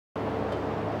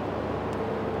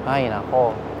Ay,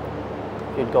 nako.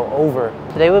 You'd go over.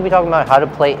 Today we'll be talking about how to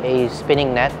play a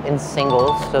spinning net in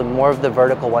singles, so more of the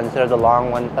vertical one instead of the long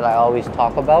one that I always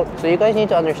talk about. So you guys need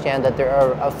to understand that there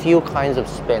are a few kinds of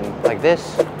spin. Like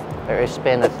this, there is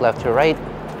spin that's left to right,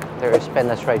 there is spin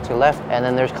that's right to left, and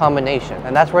then there's combination.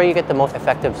 And that's where you get the most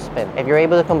effective spin. If you're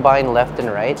able to combine left and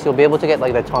right, you'll be able to get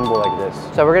like the tumble like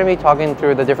this. So we're gonna be talking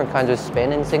through the different kinds of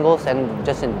spin in singles and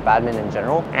just in badminton in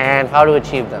general, and how to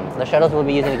achieve them. The shuttles we'll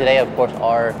be using today, of course,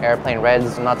 are Airplane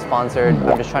Reds. I'm not sponsored.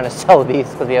 I'm just trying to sell these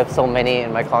because we have so many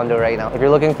in my condo right now. If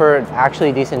you're looking for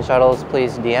actually decent shuttles,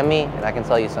 please DM me and I can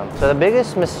sell you some. So the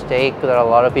biggest mistake that a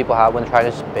lot of people have when trying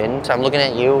to spin, so I'm looking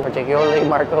at you particularly,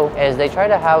 Marco, is they try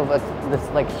to have this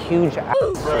like huge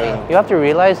swing. You have to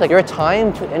realize like your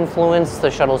time to influence the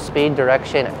shuttle speed,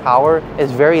 direction, and power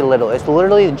is very little. It's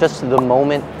literally just the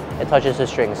moment it touches the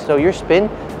strings. So your spin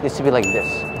needs to be like this.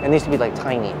 It needs to be like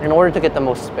tiny in order to get the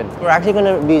most spin. We're actually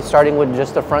going to be starting with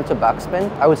just the front to back spin.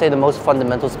 I would say the most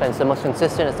fundamental spin. It's the most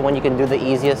consistent. It's the one you can do the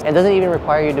easiest. It doesn't even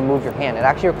require you to move your hand. It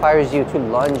actually requires you to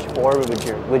lunge forward with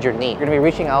your knee. You're going to be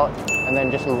reaching out and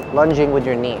then just lunging with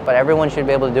your knee. But everyone should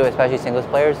be able to do it, especially singles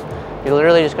players. You're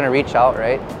literally just going to reach out,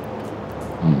 right?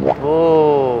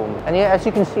 Boom. And yeah, as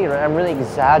you can see, right, I'm really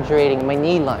exaggerating my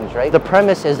knee lunge, right? The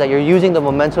premise is that you're using the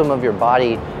momentum of your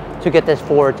body to get this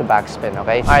forward to back spin,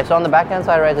 okay? All right, so on the backhand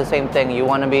side, right, it's the same thing. You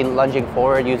want to be lunging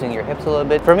forward using your hips a little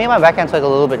bit. For me, my backhand side is a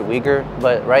little bit weaker,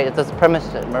 but right, it's the premise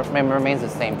remains the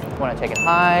same. You want to take it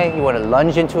high, you want to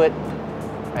lunge into it,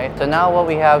 right? So now what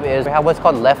we have is we have what's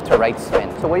called left to right spin.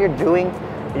 So what you're doing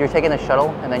is you're taking the shuttle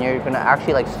and then you're going to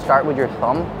actually like start with your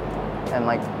thumb and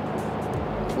like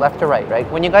left to right, right?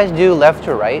 When you guys do left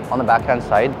to right on the backhand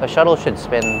side, the shuttle should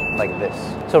spin like this.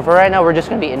 So for right now, we're just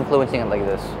gonna be influencing it like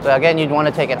this. So again, you'd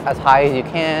wanna take it as high as you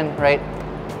can, right?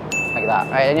 Like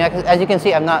that, right? And as you can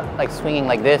see, I'm not like swinging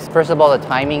like this. First of all, the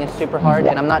timing is super hard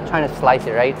and I'm not trying to slice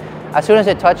it, right? As soon as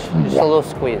it touches, just a little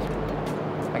squeeze.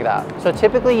 Like that. So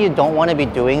typically you don't want to be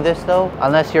doing this though,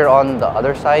 unless you're on the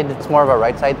other side. It's more of a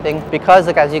right side thing. Because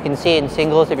like as you can see in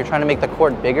singles, if you're trying to make the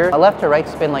court bigger, a left to right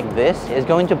spin like this is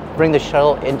going to bring the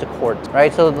shuttle into court,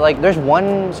 right? So like there's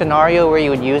one scenario where you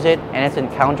would use it and it's in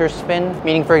counter spin,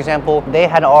 meaning for example, they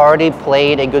had already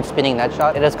played a good spinning net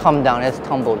shot. It has come down, it's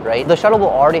tumbled, right? The shuttle will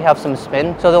already have some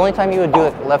spin. So the only time you would do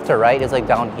it left to right is like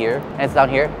down here, and it's down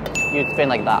here. You'd spin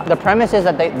like that. The premise is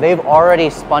that they've already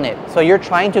spun it. So you're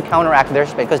trying to counteract their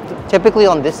spin because typically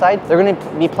on this side, they're going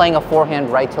to be playing a forehand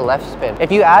right to left spin.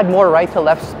 If you add more right to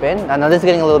left spin, and now this is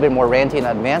getting a little bit more ranty and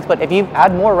advanced, but if you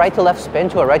add more right to left spin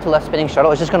to a right to left spinning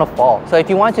shuttle, it's just going to fall. So if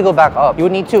you want to go back up, you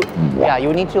would need to, you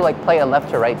would need to like play a left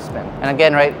to right spin. And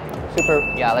again, right,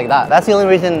 like that. That's the only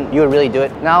reason you would really do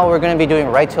it. Now we're going to be doing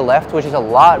right to left, which is a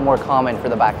lot more common for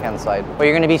the backhand side. But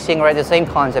you're going to be seeing right the same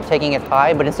concept, taking it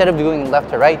high, but instead of doing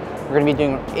left to right, we're going to be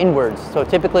doing inwards. So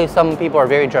typically some people are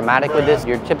very dramatic with this.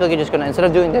 You're typically just going to, instead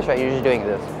of doing this, right, you're just doing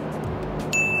this.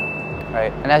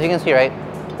 Right? And as you can see, right,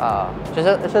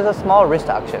 it's just a small wrist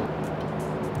action.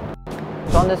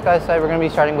 So on this guy's side, we're going to be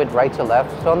starting with right to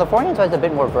left. So on the forehand side, it's a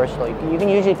bit more versatile. You can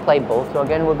usually play both. So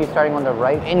again, we'll be starting on the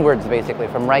right, inwards basically,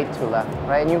 from right to left,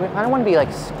 right? And you kind of want to be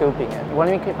like scooping it. You want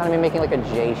to be kind of be making like a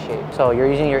J shape. So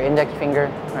you're using your index finger,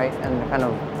 right? And kind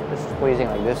of just squeezing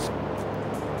like this,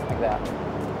 like that.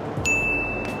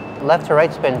 Left to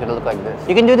right spin is going to look like this.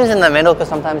 You can do this in the middle because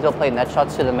sometimes they'll play net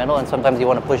shots to the middle and sometimes you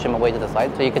want to push them away to the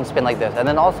side. So you can spin like this. And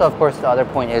then also, of course, the other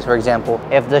point is, for example,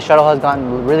 if the shuttle has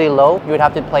gotten really low, you would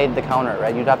have to play the counter,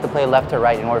 right? You'd have to play left to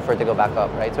right in order for it to go back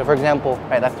up, right? So for example,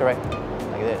 right, left to right,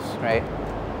 like this, right?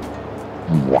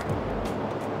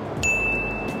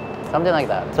 Something like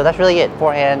that. So that's really it.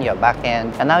 Forehand,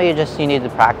 backhand. And now you need to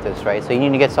practice, right? So you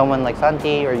need to get someone like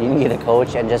Santi or you need a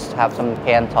coach and just have some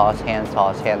hand toss,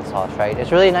 right?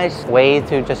 It's really a nice way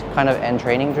to just kind of end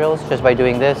training drills just by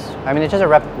doing this. I mean, it's just a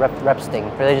reps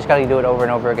thing. Really just gotta do it over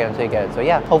and over again until you get it. So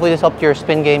yeah, hopefully this helped your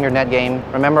spin game, your net game.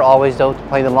 Remember always though, to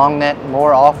play the long net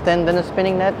more often than the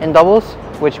spinning net in doubles,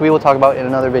 which we will talk about in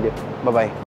another video. Bye-bye.